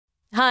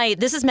Hi,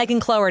 this is Megan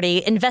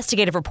Cloherty,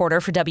 investigative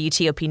reporter for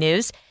WTOP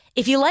News.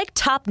 If you like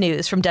top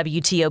news from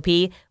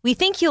WTOP, we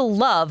think you'll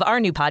love our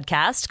new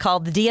podcast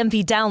called The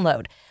DMV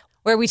Download,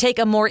 where we take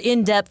a more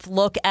in-depth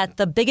look at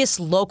the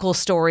biggest local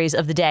stories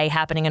of the day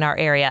happening in our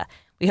area.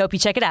 We hope you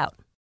check it out.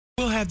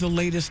 We'll have the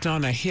latest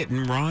on a hit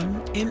and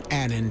run in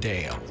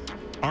Annandale.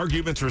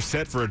 Arguments are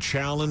set for a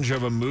challenge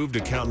of a move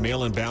to count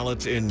mail-in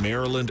ballots in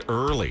Maryland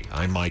early.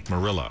 I'm Mike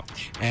Murillo.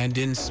 And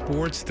in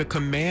sports, the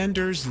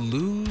Commanders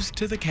lose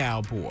to the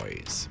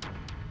Cowboys.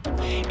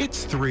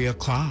 It's 3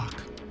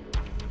 o'clock.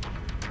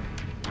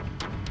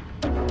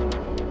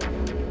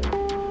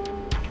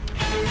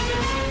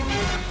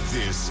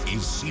 This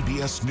is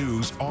CBS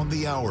News on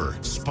the Hour,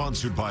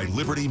 sponsored by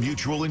Liberty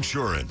Mutual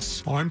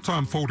Insurance. I'm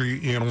Tom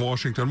Foti in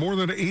Washington. More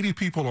than 80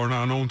 people are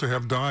now known to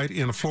have died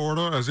in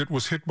Florida as it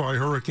was hit by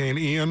Hurricane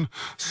Ian.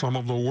 Some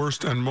of the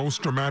worst and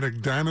most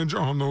dramatic damage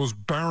on those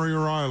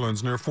barrier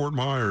islands near Fort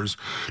Myers.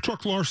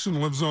 Chuck Larson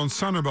lives on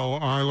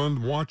Sanibel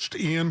Island, watched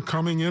Ian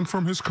coming in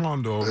from his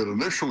condo.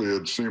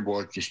 It seemed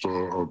like just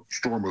a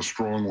storm of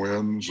strong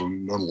winds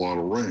and a lot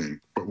of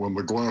rain. But when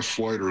the glass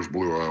sliders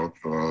blew out,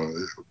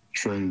 it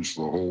changed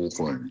the whole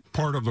thing.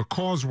 Part of the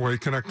causeway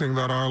connecting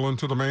that island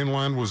to the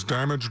mainland was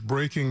damaged,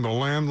 breaking the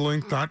land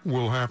link. That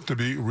will have to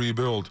be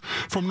rebuilt.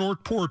 From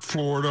Northport,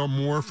 Florida,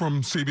 more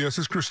from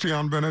CBS's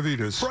Christian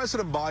Benavides.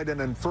 President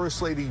Biden and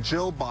First Lady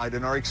Jill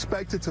Biden are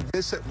expected to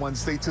visit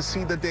Wednesday to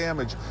see the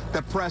damage.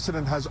 The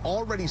president has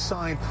already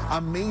signed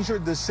a major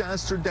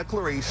disaster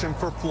declaration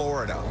for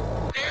Florida.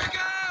 Here it goes!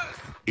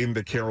 In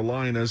the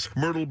Carolinas,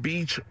 Myrtle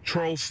Beach,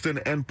 Charleston,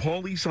 and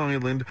Pawleys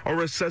Island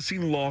are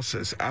assessing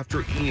losses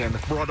after Ian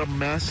brought a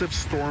massive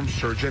storm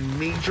surge and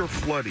major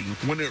flooding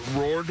when it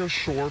roared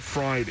ashore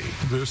Friday.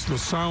 This the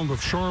sound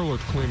of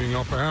Charlotte cleaning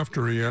up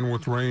after Ian,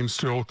 with rain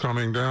still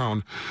coming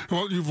down.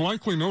 Well, you've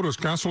likely noticed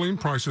gasoline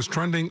prices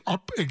trending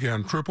up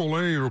again.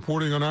 AAA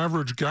reporting an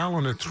average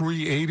gallon at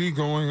 $3.80,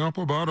 going up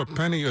about a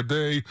penny a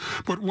day,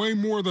 but way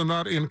more than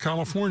that in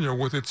California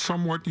with its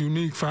somewhat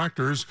unique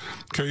factors.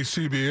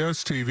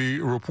 KCBS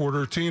TV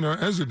reporter Tina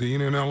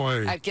Ezzedine in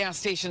L.A. At gas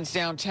stations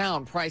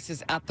downtown,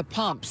 prices at the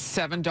pump,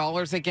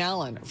 $7 a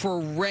gallon for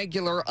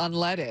regular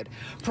unleaded.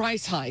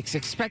 Price hikes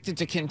expected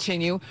to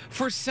continue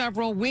for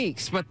several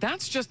weeks, but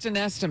that's just an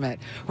estimate.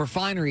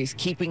 Refineries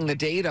keeping the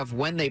date of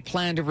when they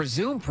plan to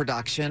resume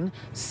production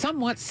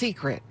somewhat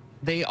secret.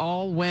 They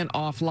all went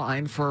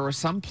offline for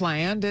some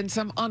planned and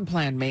some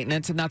unplanned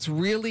maintenance, and that's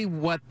really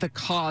what the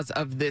cause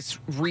of this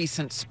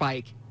recent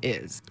spike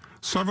is.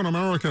 7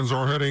 Americans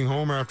are heading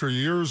home after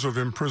years of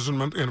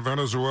imprisonment in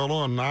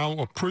Venezuela, and now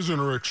a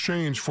prisoner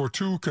exchange for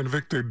 2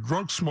 convicted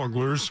drug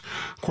smugglers.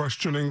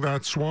 Questioning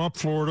that swap,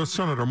 Florida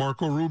Senator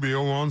Marco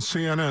Rubio on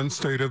CNN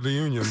State of the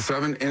Union.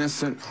 7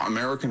 innocent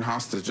American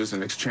hostages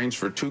in exchange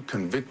for 2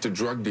 convicted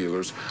drug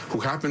dealers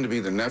who happen to be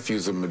the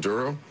nephews of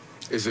Maduro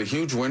is a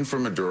huge win for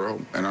Maduro,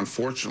 and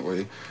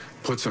unfortunately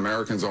puts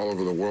Americans all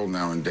over the world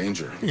now in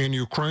danger. In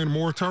Ukraine,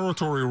 more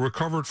territory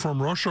recovered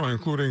from Russia,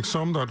 including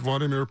some that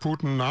Vladimir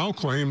Putin now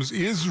claims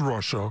is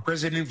Russia.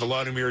 President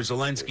Volodymyr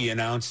Zelensky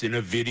announced in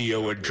a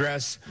video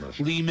address,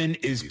 Lyman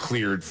is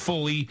cleared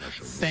fully.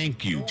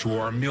 Thank you to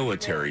our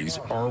militaries,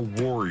 our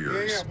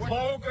warriors.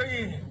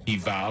 He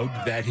vowed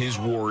that his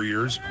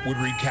warriors would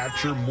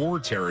recapture more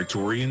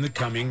territory in the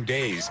coming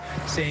days,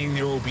 saying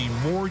there will be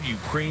more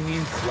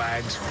Ukrainian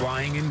flags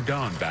flying in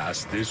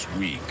Donbass this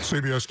week.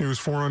 CBS News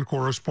foreign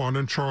correspondent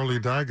Charlie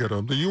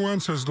Daggett. The UN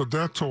says the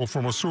death toll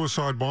from a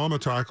suicide bomb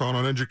attack on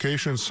an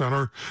education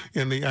center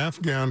in the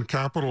Afghan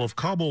capital of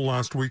Kabul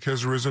last week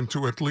has risen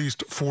to at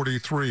least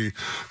 43.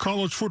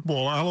 College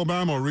football,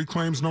 Alabama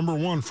reclaims number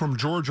 1 from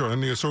Georgia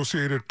in the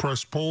Associated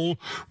Press poll,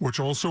 which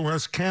also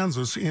has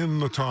Kansas in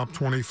the top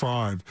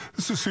 25.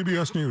 This is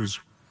CBS News.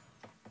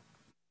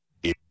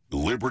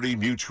 Liberty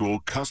Mutual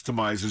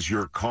customizes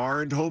your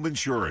car and home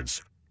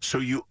insurance, so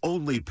you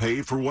only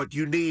pay for what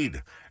you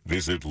need.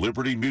 Visit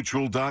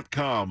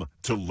libertymutual.com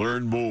to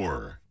learn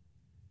more.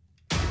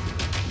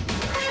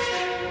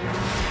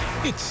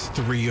 It's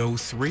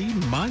 3:03,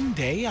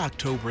 Monday,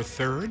 October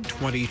 3rd,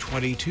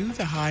 2022.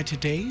 The high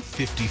today,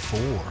 54.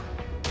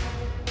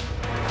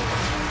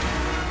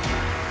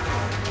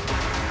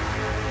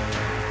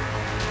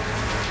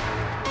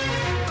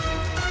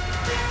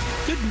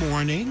 Good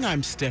morning.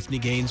 I'm Stephanie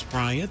Gaines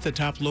Bryant. The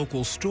top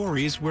local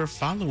stories we're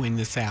following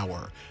this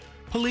hour.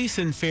 Police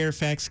in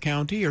Fairfax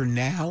County are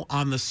now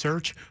on the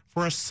search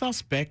for a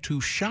suspect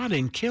who shot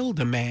and killed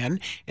a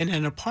man in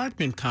an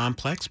apartment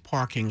complex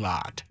parking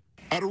lot.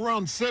 At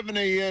around 7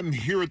 a.m.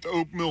 here at the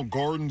Oak Mill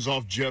Gardens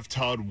off Jeff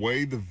Todd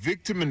Way, the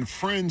victim and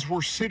friends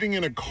were sitting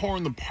in a car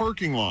in the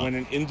parking lot. When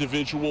an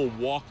individual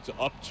walked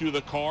up to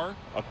the car,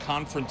 a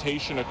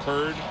confrontation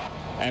occurred,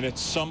 and at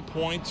some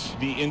point,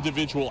 the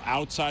individual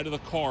outside of the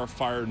car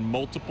fired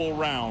multiple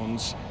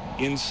rounds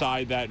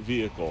inside that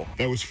vehicle.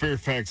 That was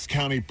Fairfax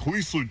County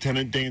Police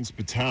Lieutenant Dan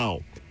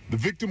Spitale. The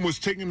victim was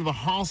taken to the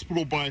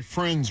hospital by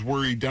friends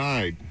where he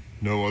died.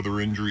 No other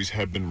injuries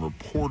have been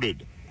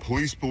reported.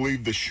 Police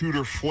believe the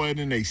shooter fled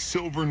in a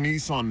silver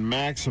Nissan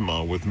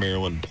Maxima with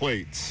Maryland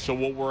plates. So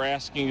what we're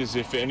asking is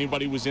if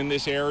anybody was in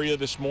this area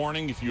this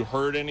morning, if you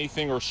heard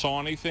anything or saw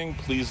anything,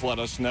 please let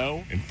us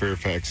know. In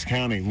Fairfax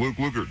County, Luke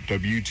Lugert,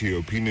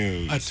 WTOP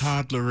News. A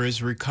toddler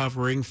is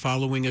recovering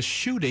following a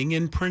shooting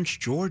in Prince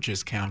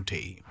George's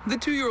County. The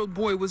 2-year-old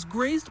boy was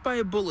grazed by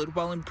a bullet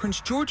while in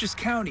Prince George's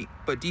County,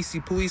 but D.C.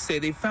 police say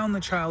they found the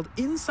child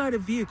inside a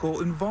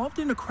vehicle involved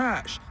in a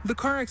crash. The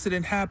car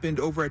accident happened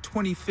over at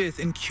 25th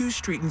and Q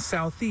Street in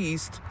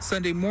Southeast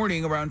Sunday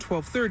morning around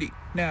 12:30.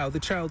 Now, the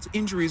child's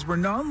injuries were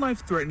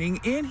non-life-threatening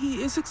and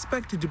he is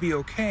expected to be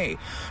okay.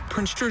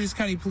 Prince George's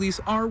County police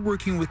are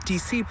working with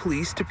D.C.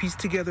 police to piece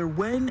together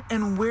when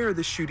and where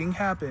the shooting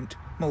happened.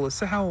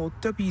 Melissa Howell,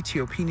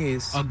 WTOP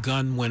News. A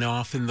gun went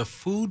off in the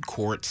food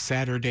court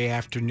Saturday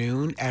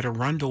afternoon at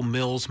Arundel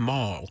Mills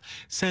Mall,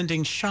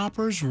 sending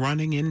shoppers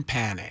running in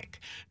panic.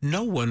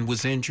 No one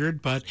was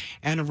injured, but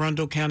Anne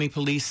Arundel County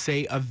Police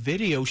say a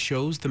video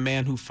shows the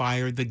man who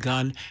fired the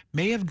gun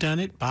may have done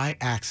it by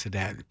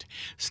accident.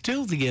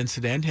 Still, the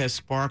incident has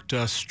sparked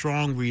a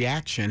strong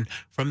reaction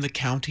from the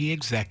county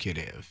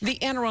executive. The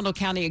Anne Arundel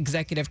County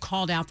executive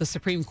called out the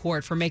Supreme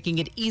Court for making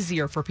it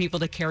easier for people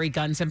to carry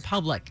guns in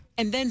public.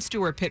 And then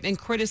Stuart Pittman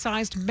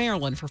criticized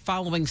Maryland for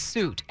following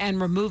suit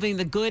and removing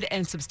the good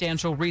and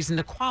substantial reason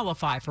to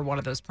qualify for one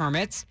of those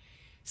permits.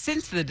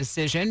 Since the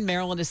decision,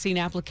 Maryland has seen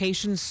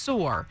applications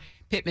soar.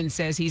 Pittman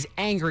says he's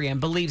angry and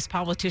believes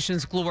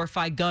politicians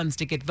glorify guns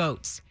to get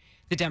votes.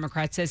 The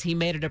Democrat says he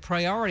made it a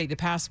priority the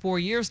past 4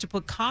 years to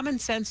put common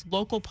sense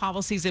local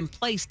policies in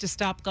place to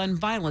stop gun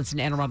violence in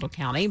Anne Arundel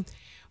County.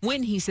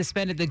 When he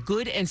suspended the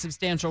good and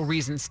substantial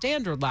reason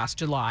standard last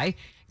July,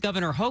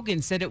 Governor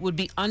Hogan said it would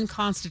be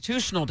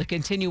unconstitutional to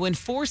continue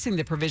enforcing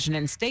the provision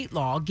in state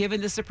law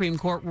given the Supreme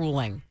Court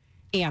ruling.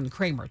 Ann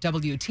Kramer,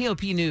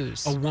 WTOP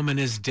News. A woman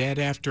is dead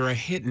after a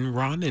hit and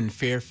run in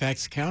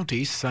Fairfax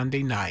County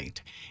Sunday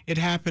night. It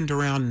happened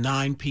around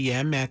 9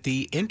 p.m. at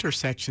the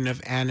intersection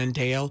of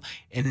Annandale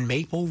and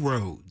Maple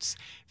Roads.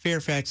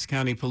 Fairfax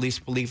County Police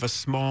believe a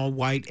small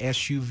white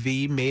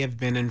SUV may have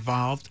been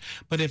involved,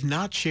 but have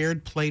not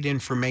shared plate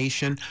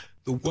information.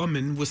 The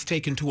woman was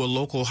taken to a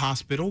local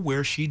hospital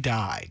where she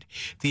died.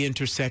 The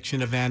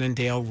intersection of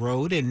Annandale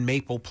Road and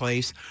Maple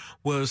Place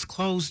was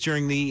closed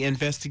during the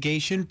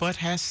investigation, but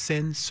has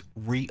since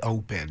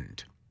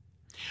reopened.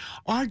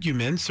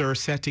 Arguments are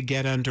set to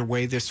get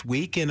underway this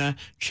week in a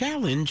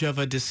challenge of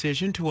a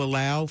decision to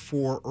allow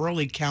for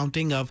early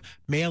counting of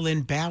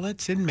mail-in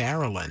ballots in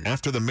Maryland.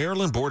 After the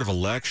Maryland Board of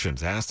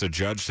Elections asked a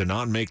judge to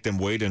not make them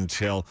wait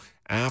until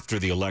after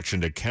the election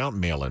to count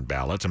mail-in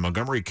ballots, a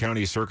Montgomery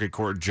County Circuit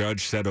Court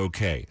judge said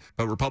okay.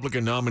 But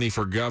Republican nominee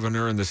for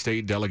governor and the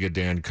state delegate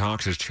Dan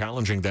Cox is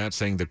challenging that,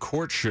 saying the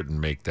court shouldn't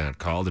make that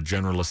call. The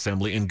General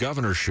Assembly and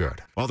governor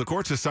should. While the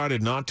courts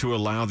decided not to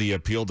allow the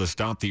appeal to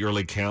stop the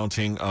early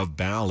counting of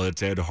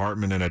ballots, Ed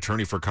Hartman, an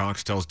attorney for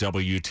Cox, tells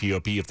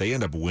WTOP if they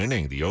end up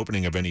winning, the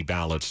opening of any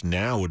ballots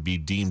now would be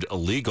deemed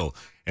illegal,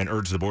 and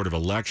urged the Board of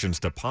Elections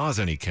to pause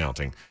any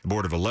counting. The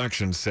Board of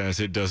Elections says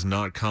it does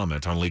not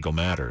comment on legal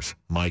matters.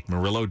 Mike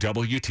Murillo,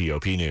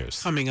 WTOP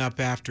News. Coming up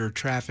after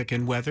traffic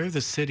and weather, the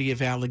city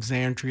of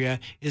Alexandria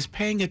is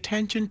paying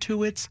attention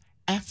to its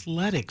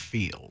athletic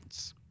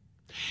fields.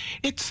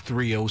 It's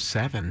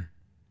 3:07.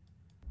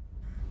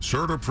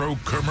 CertaPro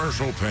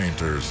commercial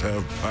painters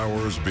have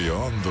powers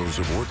beyond those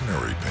of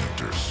ordinary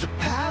painters. The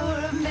power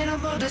of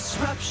minimal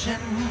disruption.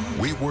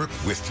 We work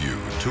with you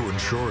to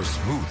ensure a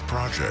smooth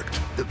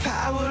project. The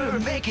power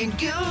of making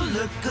you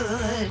look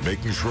good.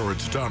 Making sure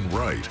it's done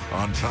right,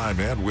 on time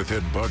and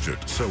within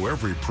budget, so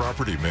every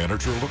property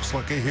manager looks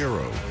like a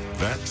hero.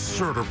 That's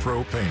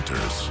CertaPro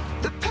painters.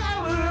 The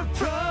power of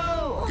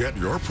pro. Get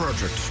your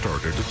project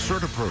started at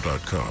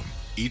CertaPro.com.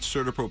 Each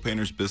CertaPro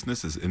painter's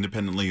business is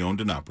independently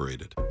owned and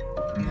operated.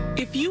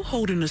 If you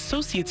hold an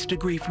associate's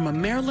degree from a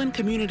Maryland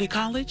community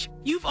college,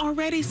 you've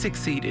already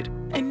succeeded.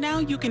 And now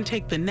you can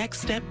take the next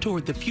step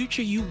toward the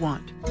future you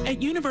want.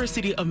 At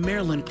University of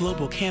Maryland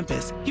Global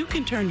Campus, you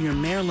can turn your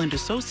Maryland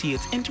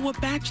associates into a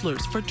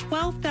bachelor's for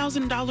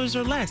 $12,000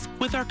 or less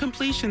with our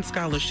completion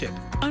scholarship.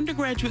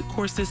 Undergraduate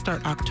courses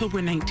start October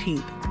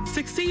 19th.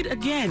 Succeed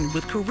again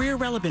with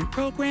career-relevant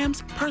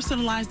programs,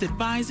 personalized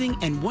advising,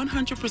 and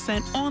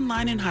 100%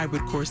 online and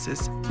hybrid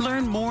courses.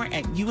 Learn more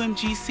at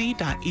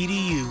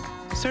umgc.edu.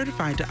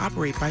 Certified to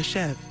operate by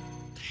Chev.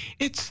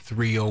 It's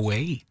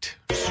 3:08.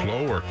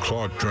 Slow or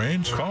clogged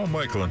drains? Call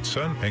Michael &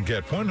 Son and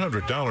get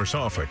 $100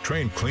 off a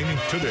drain cleaning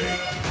today.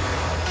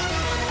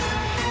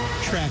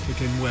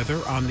 Traffic and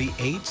weather on the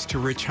 8s to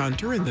Rich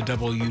Hunter in the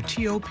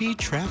WTOP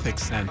Traffic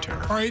Center.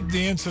 All right,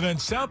 the incident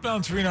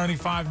southbound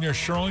 395 near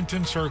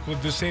Shirlington Circle,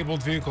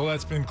 disabled vehicle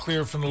that's been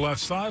cleared from the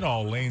left side.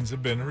 All lanes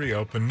have been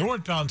reopened.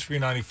 Northbound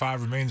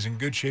 395 remains in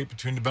good shape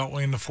between the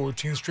Beltway and the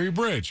 14th Street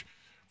Bridge.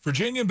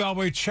 Virginia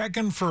Beltway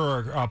checking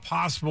for a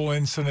possible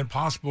incident,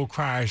 possible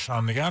crash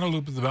on the outer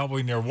loop of the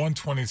Beltway near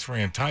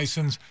 123 and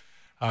Tyson's.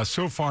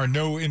 So far,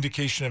 no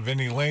indication of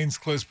any lane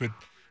splits, but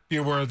be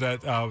aware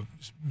that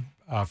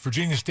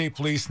Virginia State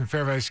Police and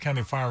Fairfax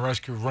County Fire and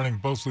Rescue running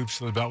both loops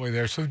of the Beltway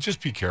there, so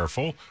just be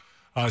careful.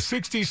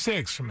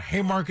 66 from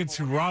Haymarket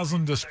to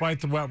Roslyn,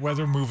 despite the wet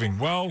weather, moving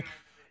well.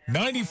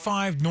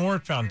 95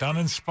 northbound down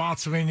in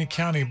Spotsylvania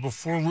County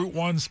before Route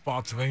 1,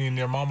 Spotsylvania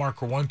near mile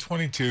marker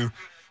 122.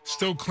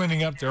 Still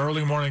cleaning up the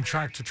early morning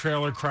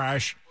tractor-trailer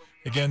crash.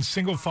 Again,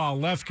 single file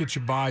left gets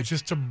you by,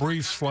 just a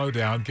brief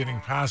slowdown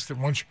getting past it.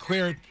 Once you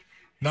clear it,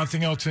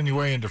 nothing else in your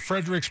way into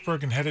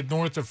Fredericksburg and headed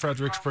north of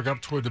Fredericksburg up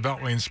toward the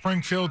Beltway in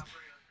Springfield.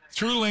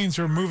 Through lanes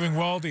are moving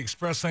well. The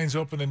express lanes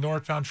open and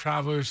northbound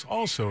travelers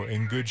also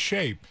in good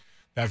shape.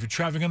 Now, if you're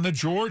traveling on the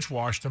George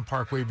Washington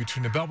Parkway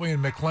between the Beltway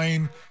and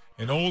McLean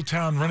and Old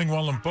Town, running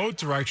well in both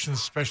directions,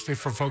 especially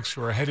for folks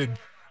who are headed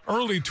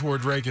early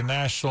toward Reagan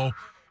National.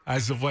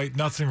 As of late,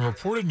 nothing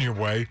reported in your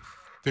way.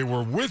 They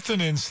were with an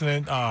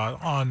incident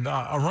on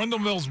Arundel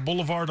Mills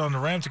Boulevard on the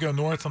ramp to go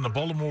north on the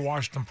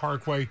Baltimore-Washington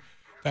Parkway.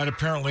 That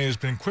apparently has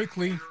been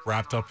quickly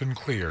wrapped up and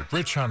cleared.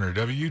 Rich Hunter,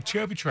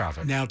 WTOP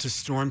Traffic. Now to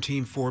Storm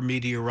Team 4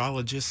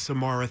 meteorologist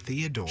Samara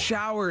Theodore.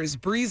 Showers,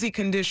 breezy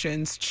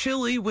conditions,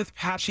 chilly with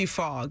patchy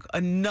fog.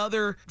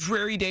 Another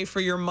dreary day for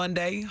your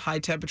Monday. High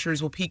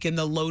temperatures will peak in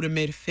the low to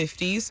mid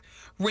 50s.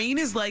 Rain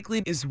is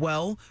likely as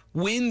well.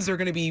 Winds are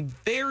going to be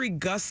very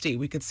gusty.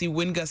 We could see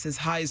wind gusts as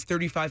high as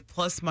 35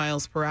 plus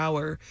miles per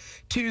hour.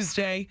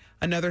 Tuesday,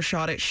 another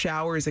shot at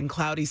showers and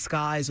cloudy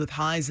skies with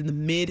highs in the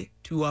mid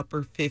to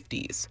upper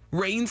 50s.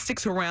 Rain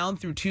sticks around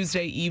through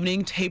Tuesday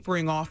evening,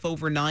 tapering off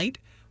overnight.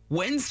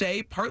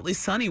 Wednesday, partly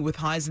sunny with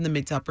highs in the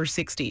mid to upper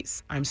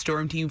 60s. I'm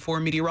Storm Team 4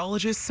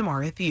 meteorologist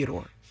Samara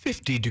Theodore.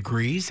 50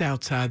 degrees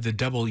outside the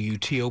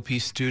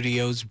WTOP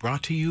studios,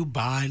 brought to you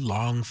by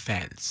Long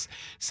Fence.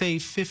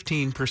 Save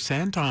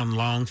 15% on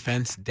Long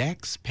Fence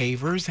decks,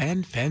 pavers,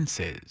 and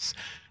fences.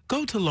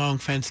 Go to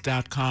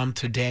longfence.com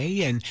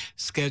today and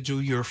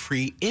schedule your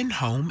free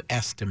in-home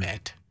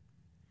estimate.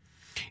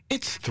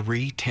 It's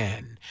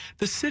 3:10.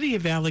 The city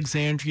of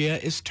Alexandria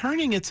is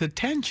turning its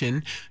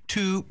attention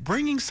to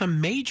bringing some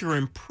major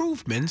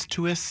improvements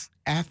to its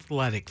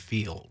athletic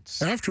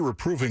fields. After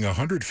approving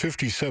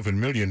 $157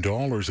 million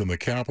in the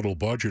capital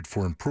budget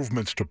for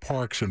improvements to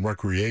parks and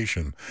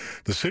recreation,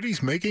 the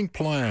city's making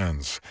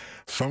plans.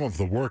 Some of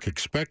the work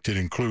expected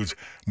includes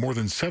more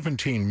than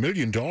 $17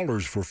 million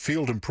for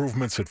field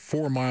improvements at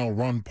 4 Mile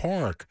Run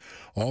Park.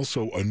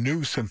 Also, a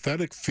new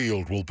synthetic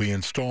field will be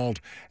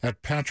installed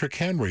at Patrick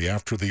Henry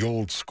after the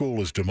old school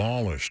is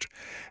demolished.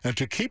 And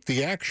to keep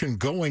the action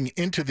going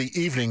into the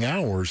evening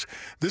hours,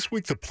 this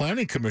week the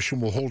Planning Commission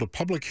will hold a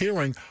public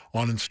hearing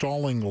on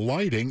installing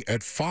lighting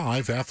at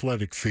 5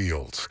 athletic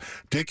fields.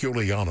 Dick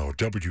Iuliano,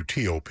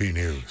 WTOP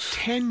News.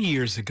 10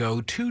 years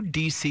ago, 2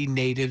 D.C.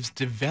 natives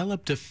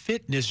developed a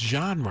fitness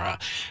genre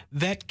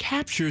that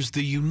captures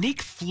the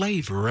unique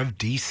flavor of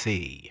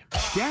D.C.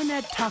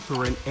 Danette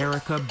Tucker and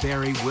Erica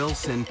Berry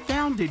Wilson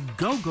founded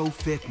Go-Go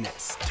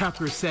Fitness.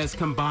 Tucker says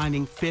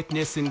combining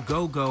fitness and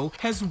go-go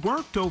has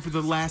worked over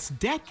the last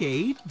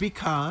decade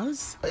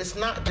because it's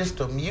not just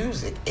the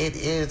music, it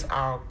is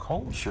our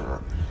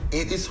culture.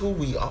 It is who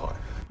we are.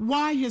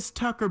 Why has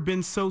Tucker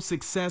been so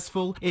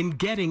successful in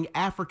getting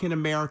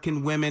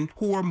African-American women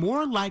who are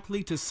more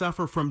likely to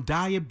suffer from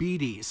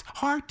diabetes,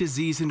 heart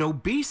disease, and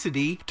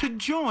obesity to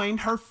join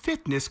her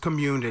fitness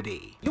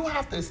community? You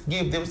have to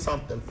give them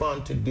something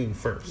fun to do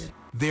first.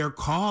 Their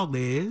call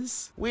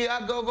is... We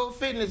are Go-Go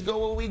Fitness. Go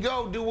where we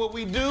go, do what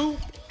we do.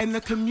 And the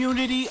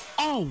community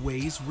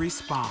always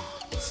responds.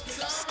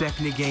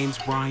 Stephanie Gaines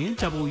Bryant,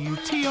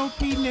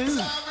 WTOP News.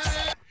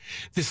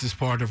 This is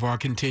part of our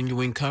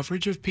continuing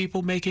coverage of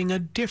people making a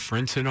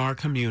difference in our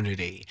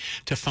community.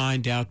 To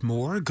find out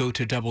more, go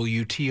to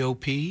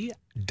WTOP.com.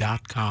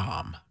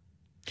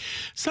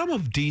 Some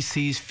of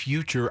DC's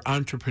future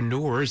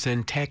entrepreneurs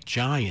and tech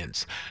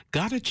giants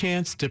got a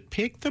chance to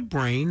pick the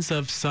brains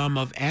of some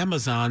of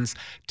Amazon's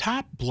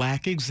top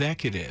black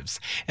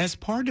executives as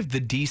part of the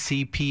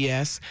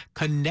DCPS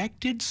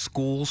Connected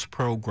Schools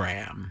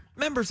program.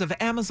 Members of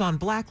Amazon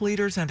Black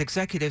leaders and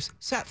executives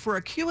sat for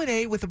a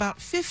Q&A with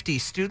about 50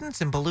 students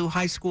in Ballou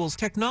High School's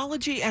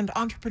technology and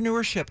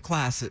entrepreneurship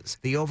classes.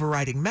 The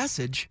overriding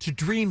message, to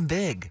dream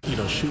big.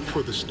 Shoot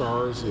for the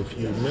stars. If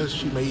you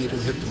miss, you may even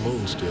hit the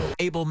moon still.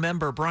 Able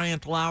member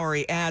Bryant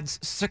Lowry adds,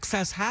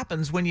 success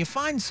happens when you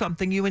find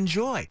something you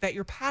enjoy, that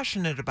you're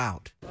passionate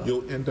about.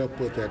 You'll end up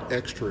with that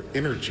extra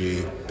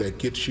energy that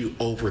gets you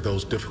over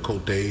those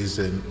difficult days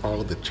and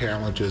all of the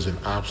challenges and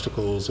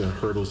obstacles and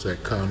hurdles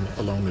that come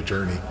along the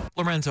journey.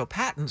 Lorenzo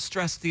Patton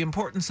stressed the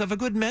importance of a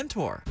good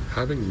mentor.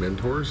 Having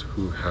mentors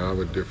who have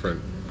a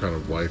different kind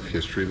of life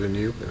history than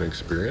you and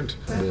experience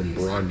will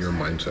broaden your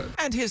mindset.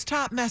 And his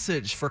top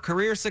message for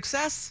career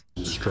success?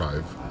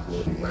 Strive.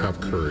 Have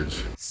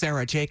courage.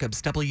 Sarah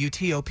Jacobs,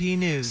 WTOP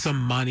News.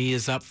 Some money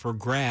is up for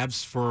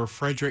grabs for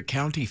Frederick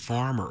County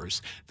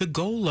farmers. The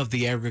goal of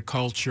the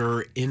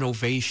Agriculture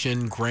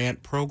Innovation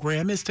Grant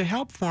Program is to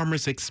help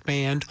farmers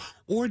expand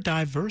or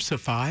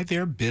diversify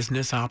their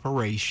business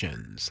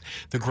operations.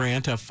 The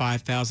grant of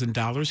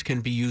 $5,000 can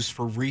be used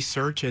for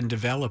research and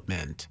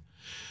development.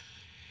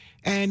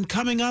 And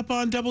coming up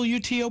on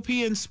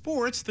WTOP in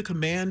sports, the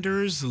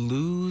Commanders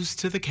lose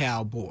to the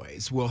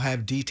Cowboys. We'll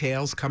have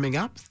details coming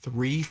up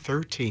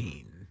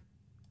 3:13.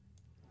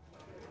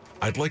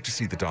 I'd like to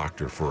see the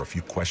doctor for a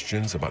few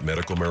questions about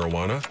medical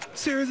marijuana.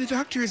 Sir, the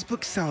doctor is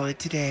booked solid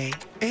today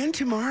and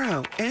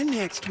tomorrow and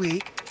next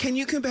week. Can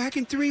you come back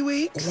in 3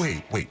 weeks?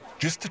 Wait.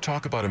 Just to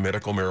talk about a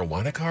medical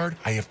marijuana card,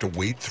 I have to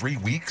wait 3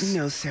 weeks?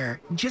 No, sir.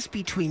 Just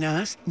between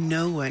us,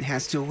 no one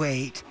has to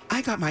wait.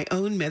 I got my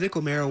own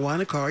medical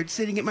marijuana card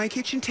sitting at my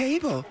kitchen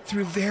table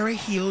through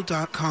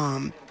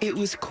VeraHeal.com. It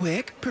was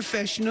quick,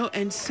 professional,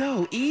 and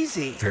so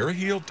easy.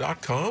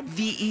 VeraHeal.com?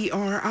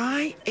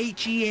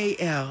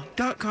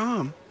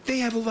 VeraHeal.com. They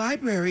have a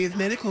library of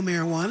medical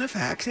marijuana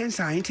facts and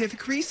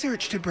scientific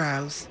research to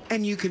browse.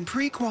 And you can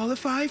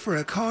pre-qualify for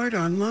a card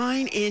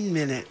online in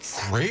minutes.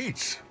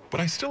 Great. But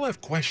I still have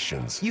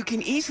questions. You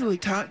can easily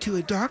talk to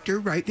a doctor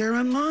right there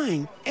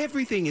online.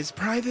 Everything is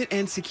private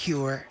and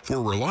secure.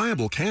 For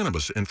reliable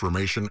cannabis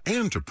information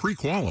and to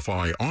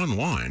pre-qualify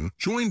online,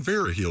 join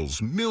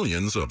VeraHeal's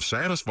millions of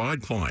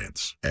satisfied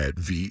clients at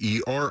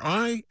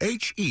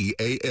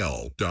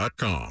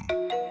VeraHeal.com.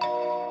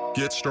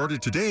 Get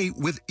started today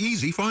with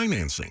easy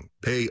financing.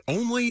 Pay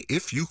only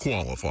if you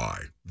qualify.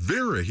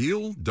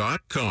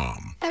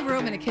 VeraHeal.com. Ever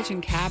open a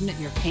kitchen cabinet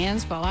and your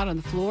pans fall out on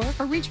the floor?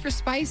 Or reach for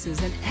spices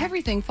and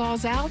everything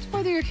falls out?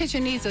 Whether your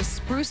kitchen needs a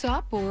spruce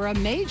up or a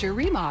major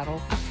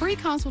remodel, a free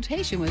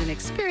consultation with an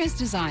experienced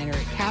designer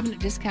at Cabinet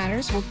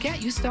Discounters will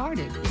get you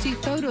started. See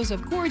photos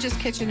of gorgeous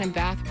kitchen and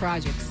bath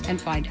projects and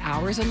find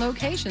hours and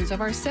locations of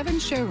our 7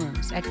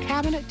 showrooms at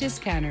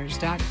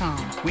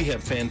CabinetDiscounters.com. We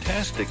have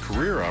fantastic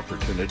career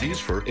opportunities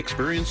for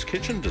experienced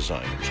kitchen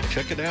designers.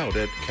 Check it out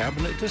at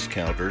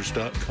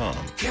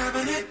CabinetDiscounters.com.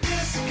 Cabinet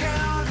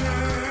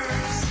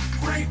Discounters.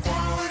 Great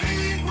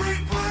quality,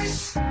 great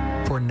price.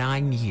 For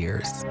 9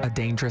 years, a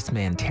dangerous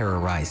man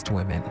terrorized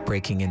women,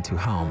 breaking into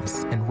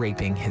homes and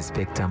raping his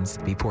victims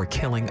before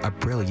killing a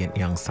brilliant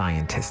young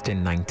scientist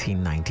in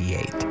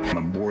 1998.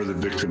 The more the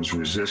victims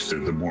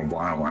resisted, the more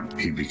violent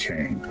he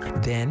became.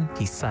 Then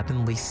he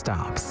suddenly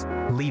stops,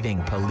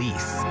 leaving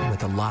police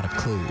with a lot of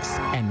clues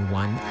and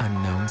one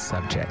unknown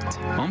subject.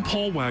 I'm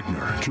Paul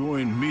Wagner.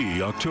 Join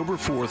me October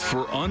 4th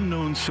for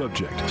Unknown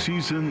Subject,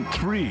 Season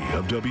 3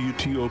 of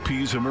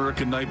WTOP's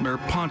American Nightmare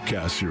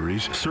podcast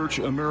series. Search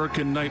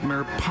American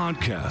Nightmare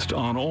Podcast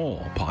on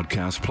all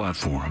podcast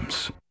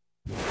platforms.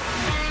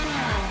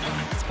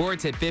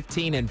 Sports at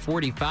 15 and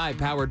 45,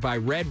 powered by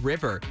Red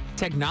River.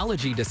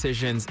 Technology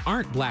decisions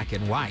aren't black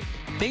and white.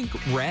 Think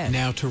red.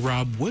 Now to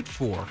Rob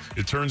Woodfork.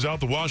 It turns out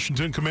the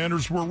Washington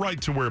Commanders were right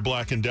to wear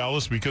black in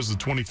Dallas because the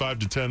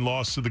 25-10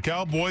 loss to the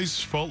Cowboys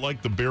felt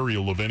like the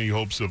burial of any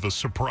hopes of a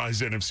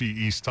surprise NFC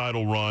East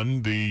title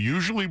run. The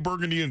usually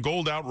burgundy and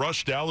gold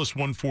outrushed Dallas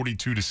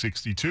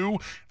 142-62.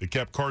 They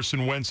kept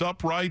Carson Wentz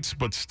upright,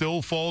 but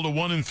still fall to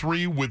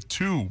 1-3 with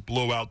 2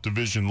 blowout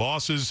division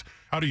losses.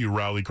 How do you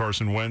rally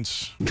Carson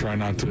Wentz? Try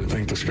not to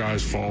think the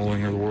sky's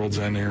falling or the world's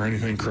ending or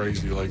anything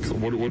crazy. Like,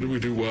 what do we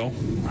do well?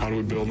 How do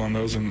we build on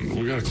those? And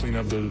we got to clean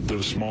up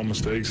the small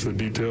mistakes, the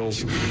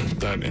details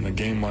that in a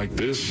game like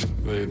this,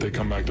 they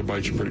come back to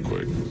bite you pretty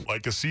quick.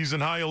 Like a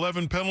season-high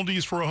 11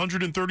 penalties for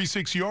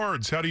 136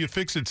 yards. How do you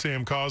fix it,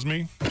 Sam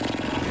Cosmi?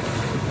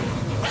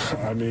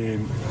 I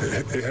mean,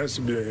 it has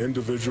to be an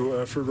individual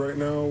effort right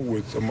now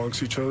with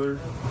amongst each other,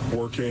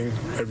 working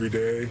every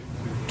day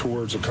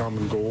towards a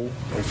common goal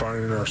and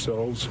finding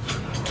ourselves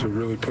to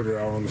really put it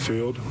out on the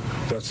field.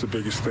 That's the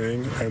biggest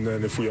thing. And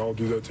then if we all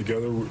do that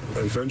together,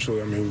 eventually,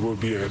 I mean, we'll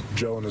be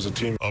gelling as a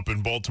team. Up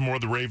in Baltimore,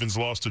 the Ravens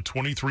lost a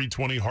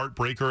 23-20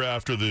 heartbreaker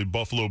after the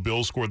Buffalo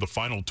Bills scored the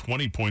final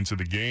 20 points of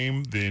the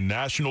game. The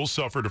Nationals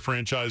suffered a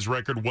franchise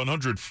record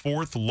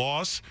 104th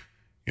loss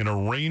in a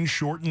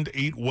rain-shortened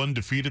 8-1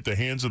 defeat at the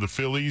hands of the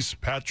Phillies.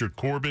 Patrick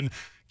Corbin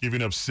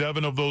giving up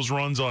 7 of those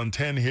runs on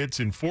 10 hits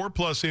in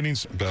 4+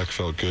 innings. Back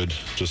felt good.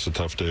 Just a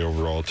tough day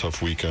overall,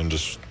 tough weekend,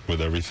 just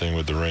with everything,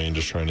 with the rain,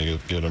 just trying to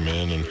get them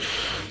in, and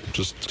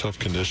just tough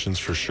conditions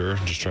for sure,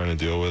 just trying to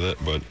deal with it,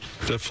 but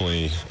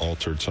definitely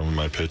altered some of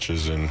my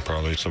pitches and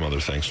probably some other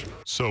things.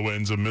 So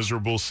ends a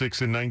miserable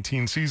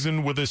 6-19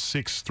 season with a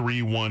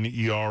 6.31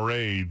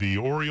 ERA. The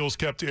Orioles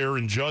kept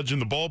Aaron Judge in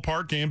the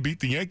ballpark and beat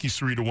the Yankees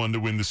 3-1 to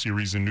win the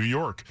series in New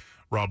York.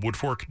 Rob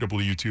Woodfork,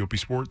 WTOP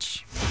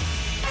Sports.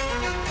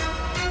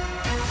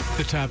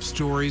 The top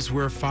stories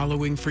we're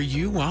following for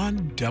you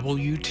on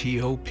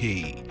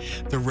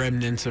WTOP. The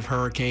remnants of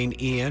Hurricane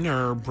Ian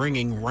are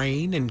bringing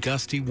rain and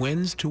gusty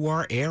winds to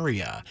our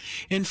area.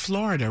 In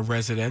Florida,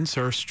 residents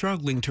are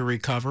struggling to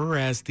recover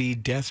as the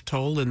death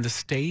toll in the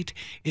state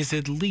is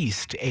at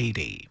least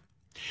 80.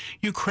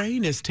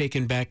 Ukraine has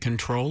taken back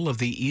control of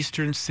the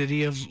eastern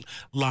city of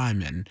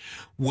Lyman,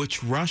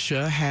 which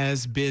Russia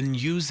has been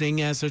using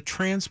as a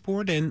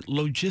transport and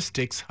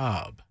logistics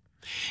hub.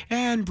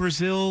 And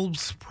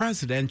Brazil's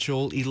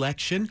presidential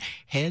election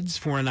heads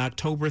for an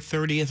October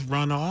 30th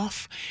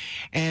runoff.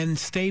 And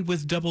stay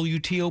with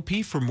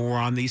WTOP for more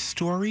on these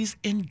stories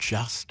in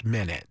just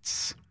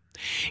minutes.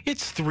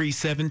 It's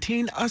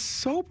 3:17. A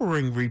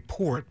sobering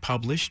report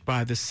published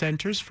by the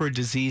Centers for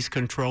Disease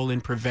Control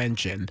and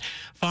Prevention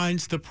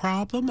finds the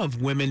problem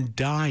of women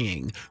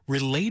dying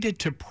related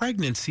to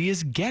pregnancy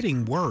is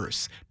getting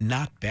worse,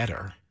 not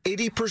better.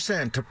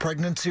 80% of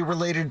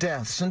pregnancy-related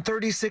deaths in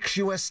 36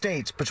 U.S.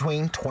 states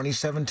between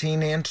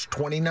 2017 and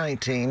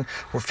 2019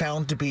 were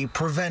found to be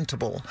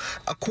preventable,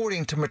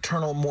 according to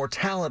maternal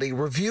mortality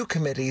review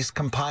committees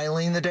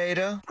compiling the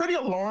data. Pretty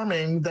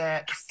alarming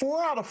that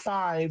 4 out of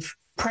 5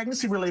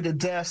 pregnancy-related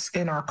deaths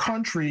in our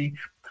country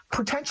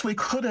potentially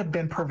could have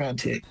been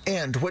prevented.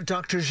 And what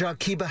Dr.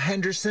 Jaquiba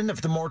Henderson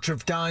of the March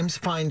of Dimes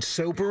finds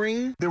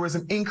sobering? There was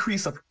an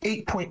increase of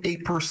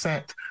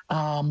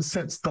 8.8%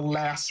 since the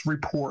last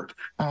report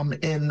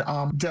in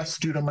deaths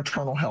due to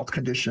maternal health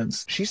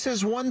conditions. She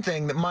says one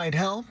thing that might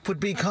help would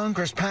be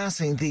Congress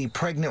passing the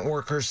Pregnant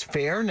Workers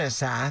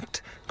Fairness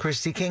Act.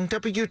 Christy King,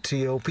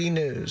 WTOP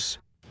News.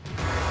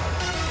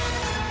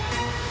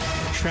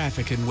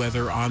 Traffic and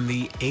weather on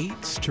the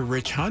 8s to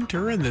Rich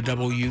Hunter in the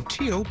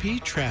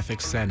WTOP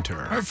Traffic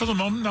Center. All right, for the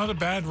moment, not a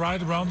bad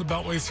ride around the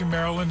Beltway through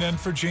Maryland and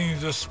Virginia.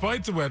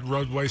 Despite the wet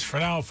roadways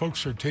for now,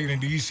 folks are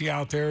taking it easy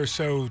out there,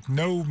 so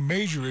no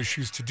major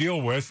issues to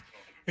deal with.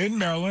 In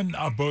Maryland,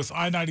 both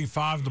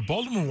I-95 and the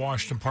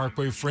Baltimore-Washington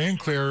Parkway free and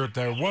clear.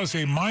 There was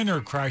a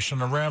minor crash on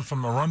the ramp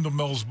from Arundel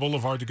Mills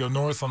Boulevard to go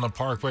north on the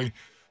Parkway.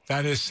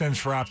 That is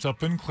since wrapped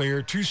up and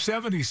clear.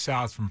 270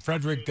 south from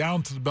Frederick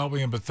down to the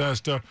Beltway and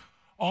Bethesda,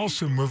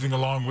 also moving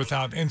along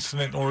without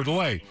incident or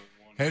delay.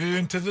 Headed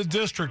into the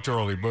district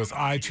early, both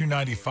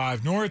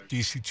I-295 north,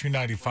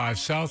 DC-295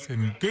 south,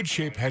 in good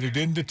shape headed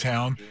into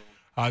town.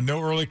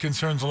 No early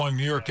concerns along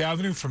New York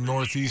Avenue from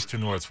northeast to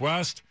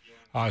northwest.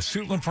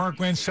 Suitland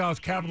Parkway and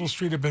South Capitol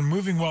Street have been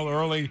moving well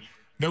early.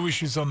 No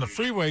issues on the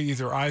freeway,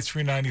 either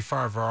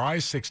I-395 or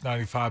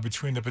I-695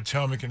 between the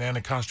Potomac and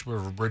Anacostia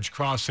River Bridge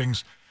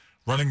crossings.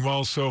 Running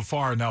well so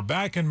far. Now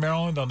back in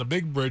Maryland on the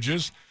big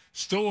bridges,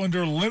 still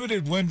under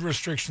limited wind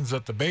restrictions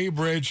at the Bay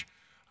Bridge.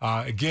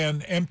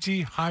 Again,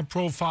 empty,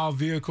 high-profile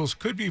vehicles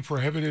could be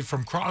prohibited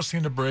from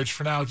crossing the bridge.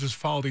 For now, just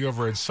follow the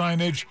overhead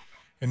signage.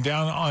 And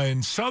down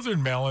in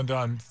southern Maryland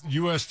on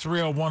US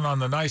 301 on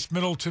the nice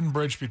Middleton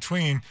Bridge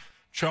between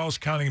Charles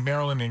County,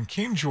 Maryland, and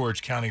King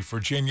George County,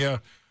 Virginia,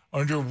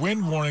 under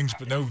wind warnings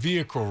but no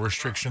vehicle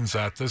restrictions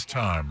at this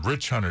time.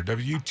 Rich Hunter,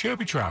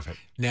 WTOP Traffic.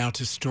 Now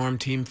to Storm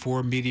Team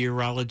 4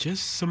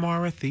 meteorologist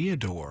Samara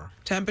Theodore.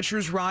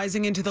 Temperatures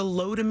rising into the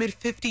low to mid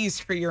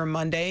 50s for your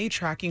Monday,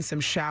 tracking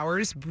some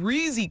showers,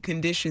 breezy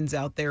conditions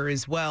out there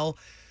as well.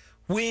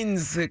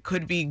 Winds that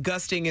could be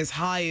gusting as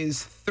high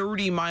as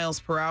 30 miles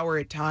per hour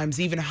at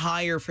times, even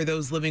higher for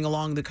those living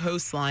along the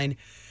coastline.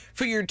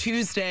 For your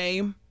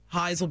Tuesday,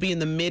 highs will be in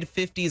the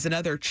mid-50s,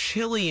 another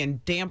chilly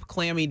and damp,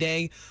 clammy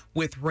day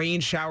with rain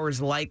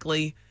showers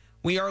likely.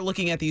 We are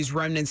looking at these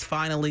remnants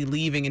finally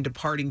leaving and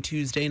departing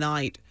Tuesday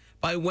night.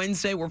 By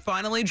Wednesday, we're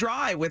finally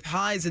dry with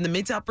highs in the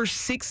mid to upper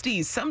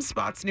 60s, some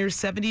spots near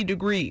 70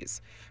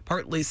 degrees.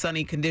 Partly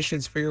sunny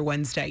conditions for your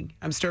Wednesday.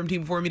 I'm Storm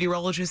Team 4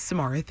 meteorologist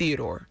Samara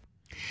Theodore.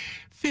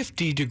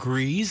 50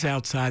 degrees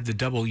outside the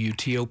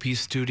WTOP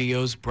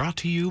studios, brought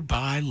to you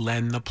by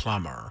Len the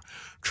Plumber.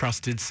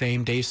 Trusted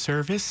same-day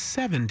service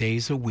 7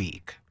 days a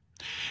week.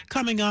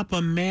 Coming up,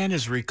 a man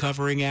is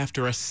recovering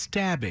after a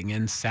stabbing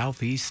in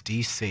Southeast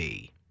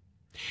D.C.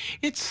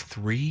 It's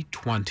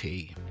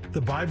 3:20.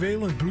 The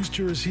bivalent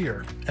booster is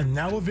here and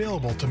now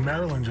available to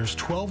Marylanders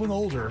 12 and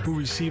older who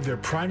received their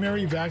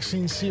primary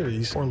vaccine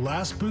series or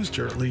last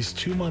booster at least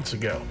 2 months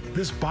ago.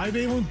 This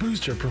bivalent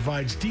booster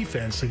provides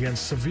defense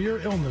against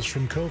severe illness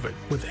from COVID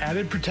with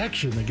added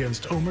protection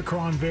against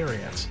Omicron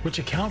variants, which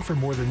account for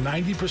more than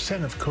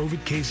 90% of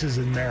COVID cases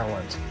in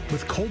Maryland.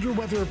 With colder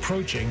weather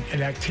approaching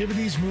and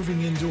activities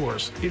moving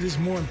indoors, it is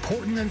more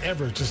important than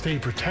ever to stay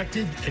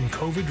protected and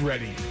COVID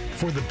ready.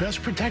 For the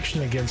best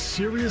protection against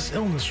serious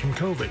illness from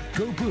COVID,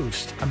 go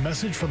Boost, a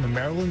message from the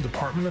Maryland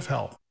Department of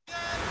Health.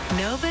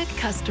 Novec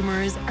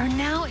customers are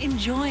now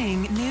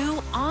enjoying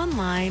new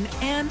online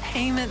and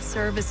payment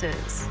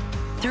services.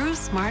 Through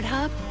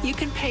SmartHub, you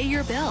can pay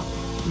your bill,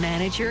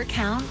 manage your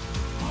account,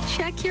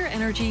 check your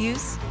energy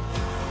use,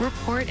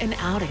 report an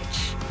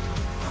outage,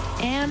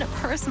 and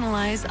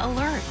personalize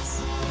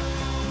alerts.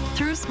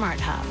 Through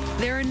SmartHub,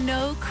 there are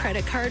no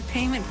credit card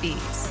payment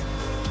fees.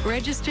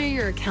 Register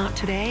your account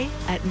today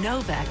at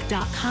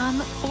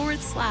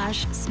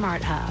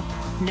novec.com/SmartHub.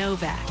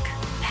 Novec,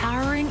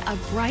 powering a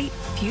bright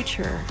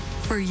future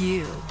for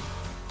you.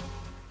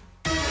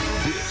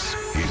 This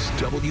is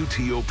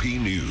WTOP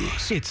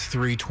News. It's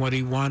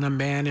 3:21. A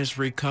man is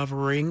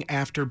recovering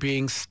after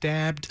being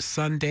stabbed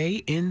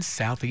Sunday in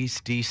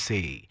Southeast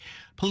D.C.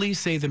 Police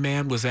say the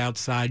man was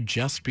outside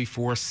just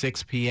before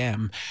 6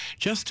 p.m.,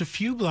 just a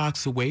few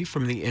blocks away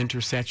from the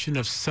intersection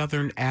of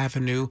Southern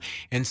Avenue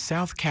and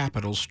South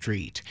Capitol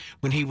Street,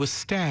 when he was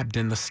stabbed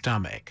in the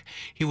stomach.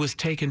 He was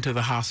taken to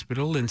the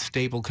hospital in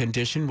stable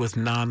condition with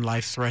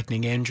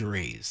non-life-threatening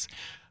injuries.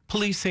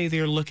 Police say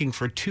they're looking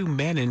for 2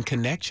 men in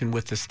connection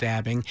with the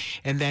stabbing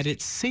and that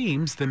it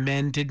seems the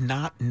men did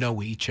not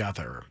know each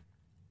other.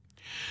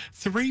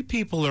 3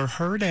 people are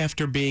hurt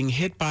after being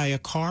hit by a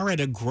car at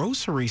a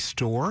grocery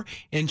store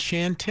in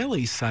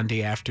Chantilly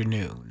Sunday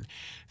afternoon.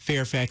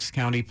 Fairfax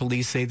County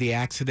Police say the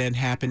accident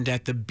happened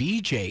at the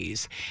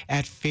BJ's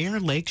at Fair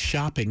Lake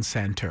Shopping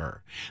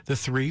Center. The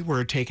 3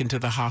 were taken to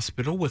the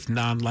hospital with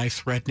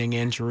non-life-threatening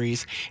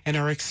injuries and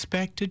are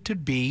expected to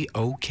be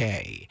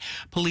okay.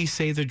 Police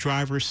say the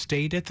driver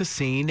stayed at the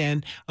scene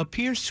and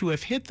appears to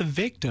have hit the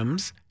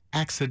victims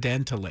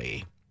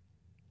accidentally.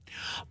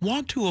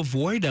 Want to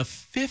avoid a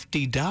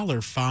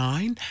 $50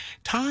 fine?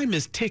 Time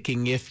is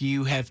ticking if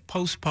you have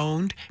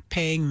postponed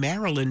paying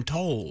Maryland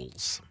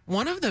tolls.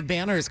 One of the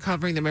banners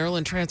covering the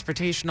Maryland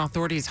Transportation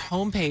Authority's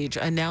homepage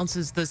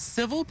announces the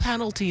civil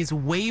penalties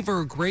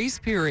waiver grace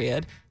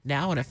period,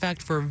 now in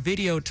effect for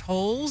video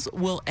tolls,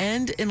 will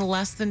end in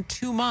less than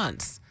 2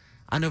 months.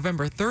 On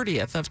November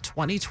 30th of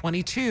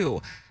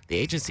 2022, the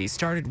agency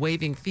started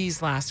waiving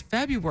fees last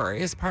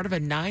February as part of a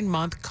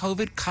 9-month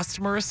COVID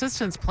customer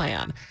assistance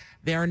plan.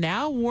 They are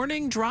now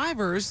warning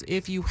drivers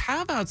if you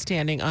have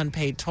outstanding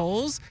unpaid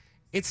tolls,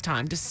 it's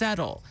time to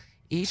settle.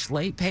 Each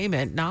late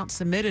payment not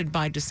submitted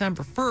by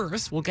December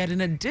 1st will get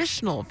an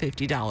additional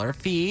 $50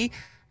 fee.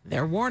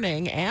 They're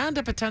warning and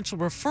a potential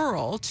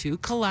referral to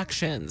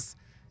collections.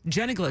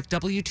 Jenny Glick,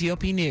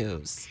 WTOP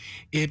News.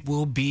 It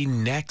will be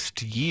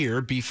next year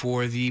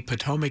before the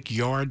Potomac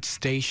Yard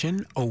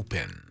Station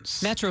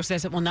opens. Metro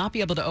says it will not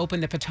be able to open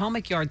the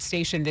Potomac Yard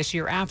Station this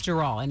year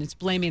after all, and it's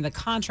blaming the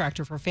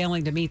contractor for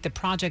failing to meet the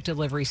project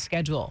delivery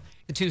schedule.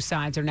 The 2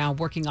 sides are now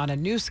working on a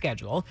new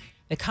schedule.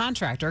 The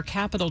contractor,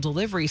 Capital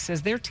Delivery,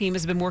 says their team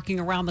has been working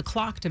around the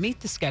clock to meet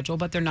the schedule,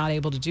 but they're not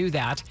able to do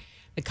that.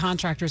 The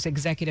contractor's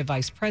executive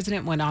vice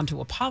president went on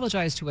to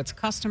apologize to its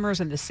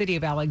customers and the city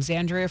of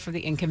Alexandria for the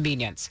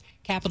inconvenience.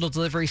 Capital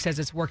Delivery says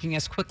it's working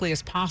as quickly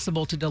as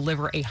possible to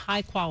deliver a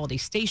high-quality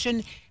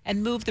station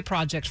and move the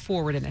project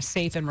forward in a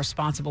safe and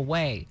responsible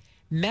way.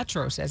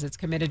 Metro says it's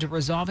committed to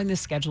resolving the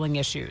scheduling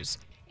issues.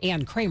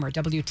 Ann Kramer,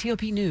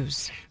 WTOP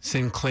News.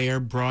 Sinclair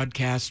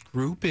Broadcast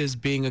Group is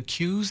being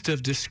accused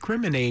of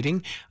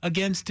discriminating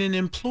against an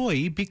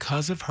employee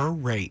because of her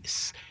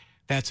race.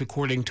 That's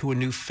according to a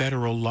new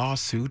federal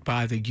lawsuit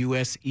by the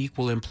U.S.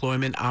 Equal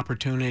Employment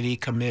Opportunity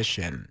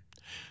Commission.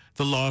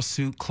 The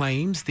lawsuit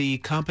claims the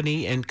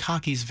company in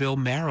Cockeysville,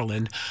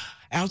 Maryland,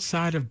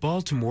 outside of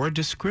Baltimore,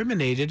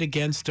 discriminated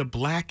against a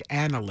black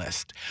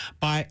analyst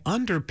by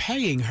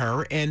underpaying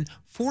her and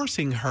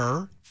forcing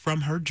her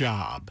from her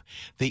job.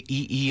 The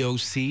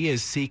EEOC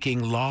is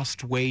seeking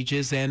lost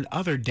wages and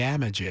other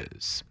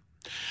damages.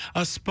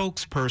 A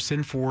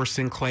spokesperson for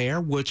Sinclair,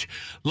 which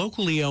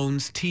locally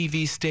owns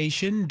TV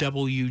station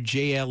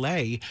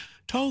WJLA,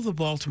 told the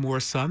Baltimore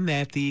Sun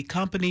that the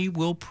company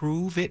will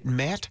prove it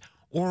met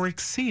or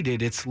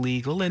exceeded its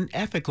legal and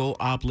ethical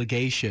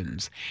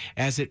obligations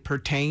as it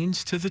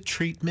pertains to the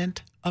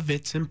treatment of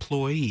its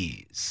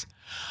employees.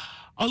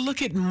 A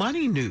look at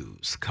money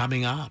news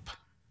coming up.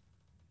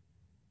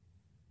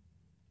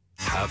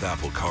 Have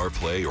Apple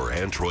CarPlay or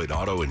Android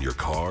Auto in your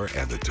car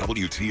and the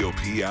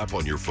WTOP app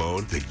on your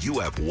phone? Then you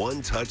have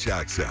one-touch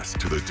access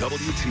to the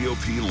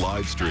WTOP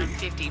live stream.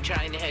 50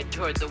 trying to head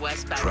toward the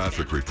West Bank.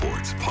 Traffic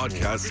reports,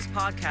 podcasts, This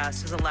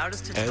podcast has allowed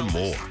us to and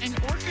more. An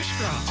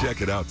orchestra.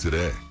 Check it out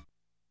today.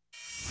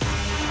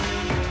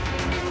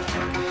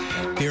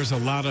 There's a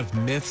lot of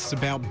myths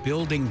about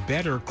building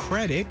better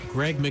credit.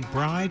 Greg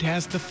McBride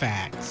has the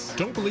facts.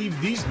 Don't believe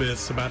these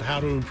myths about how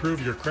to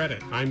improve your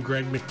credit. I'm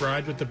Greg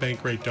McBride with the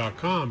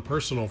Bankrate.com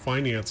Personal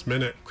Finance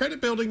Minute. Credit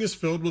building is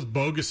filled with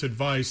bogus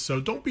advice, so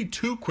don't be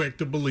too quick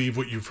to believe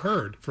what you've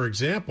heard. For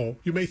example,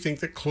 you may think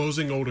that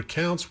closing old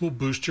accounts will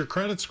boost your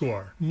credit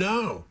score.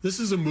 No, this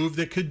is a move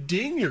that could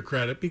ding your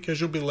credit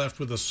because you'll be left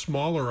with a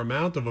smaller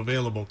amount of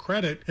available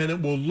credit and it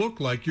will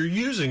look like you're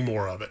using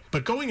more of it.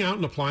 But going out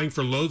and applying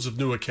for loads of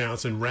new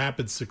accounts in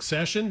rapid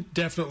succession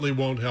definitely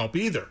won't help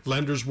either.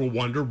 Lenders will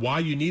wonder why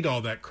you need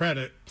all that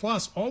credit.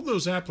 Plus, all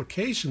those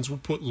applications will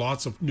put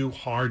lots of new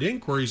hard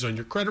inquiries on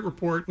your credit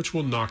report, which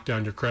will knock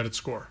down your credit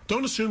score.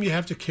 Don't assume you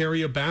have to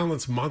carry a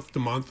balance month to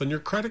month on your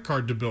credit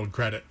card to build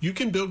credit. You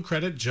can build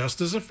credit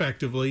just as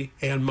effectively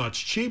and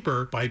much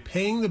cheaper by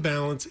paying the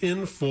balance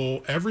in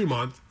full every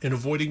month and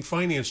avoiding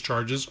finance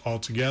charges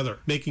altogether.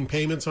 Making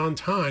payments on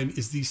time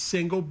is the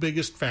single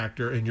biggest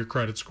factor in your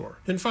credit score.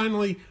 And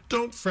finally,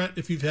 don't fret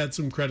if you've had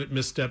some credit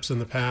missteps in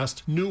the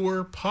past.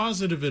 Newer,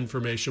 positive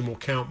information will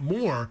count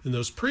more, and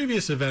those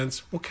previous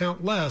events will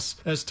count less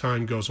as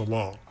time goes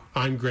along.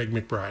 I'm Greg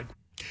McBride.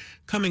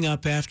 Coming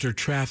up after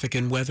traffic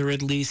and weather,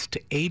 at least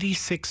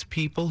 86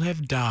 people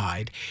have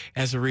died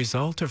as a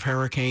result of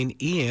Hurricane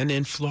Ian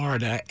in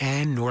Florida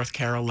and North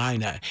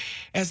Carolina,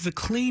 as the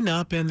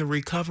cleanup and the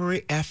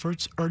recovery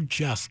efforts are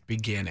just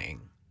beginning.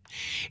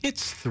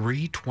 It's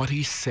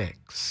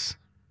 3:26.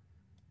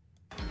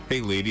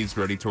 Hey ladies,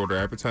 ready to order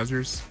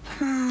appetizers?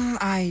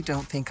 I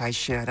don't think I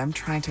should. I'm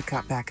trying to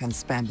cut back on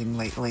spending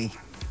lately.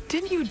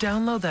 Didn't you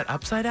download that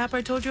Upside app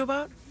I told you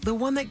about? The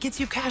one that gets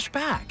you cash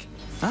back.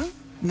 Huh?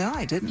 No,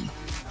 I didn't.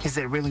 Is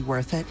it really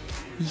worth it?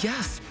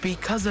 Yes,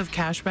 because of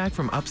cash back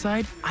from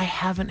Upside, I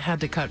haven't had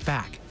to cut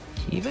back.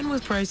 even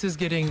with prices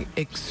getting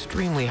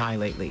extremely high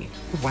lately.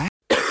 Wow.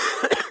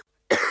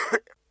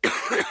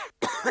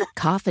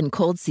 Cough and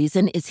cold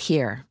season is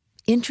here.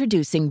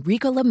 Introducing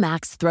Ricola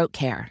Max Throat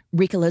Care,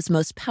 Ricola's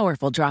most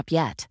powerful drop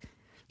yet.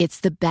 It's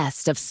the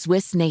best of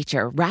Swiss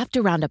nature wrapped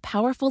around a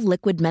powerful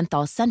liquid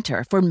menthol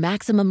center for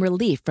maximum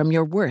relief from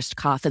your worst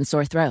cough and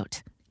sore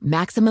throat.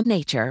 Maximum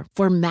nature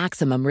for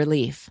maximum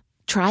relief.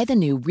 Try the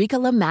new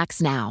Ricola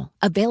Max now,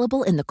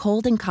 available in the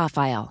cold and cough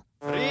aisle.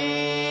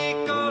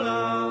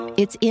 Ricola.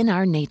 It's in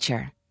our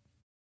nature.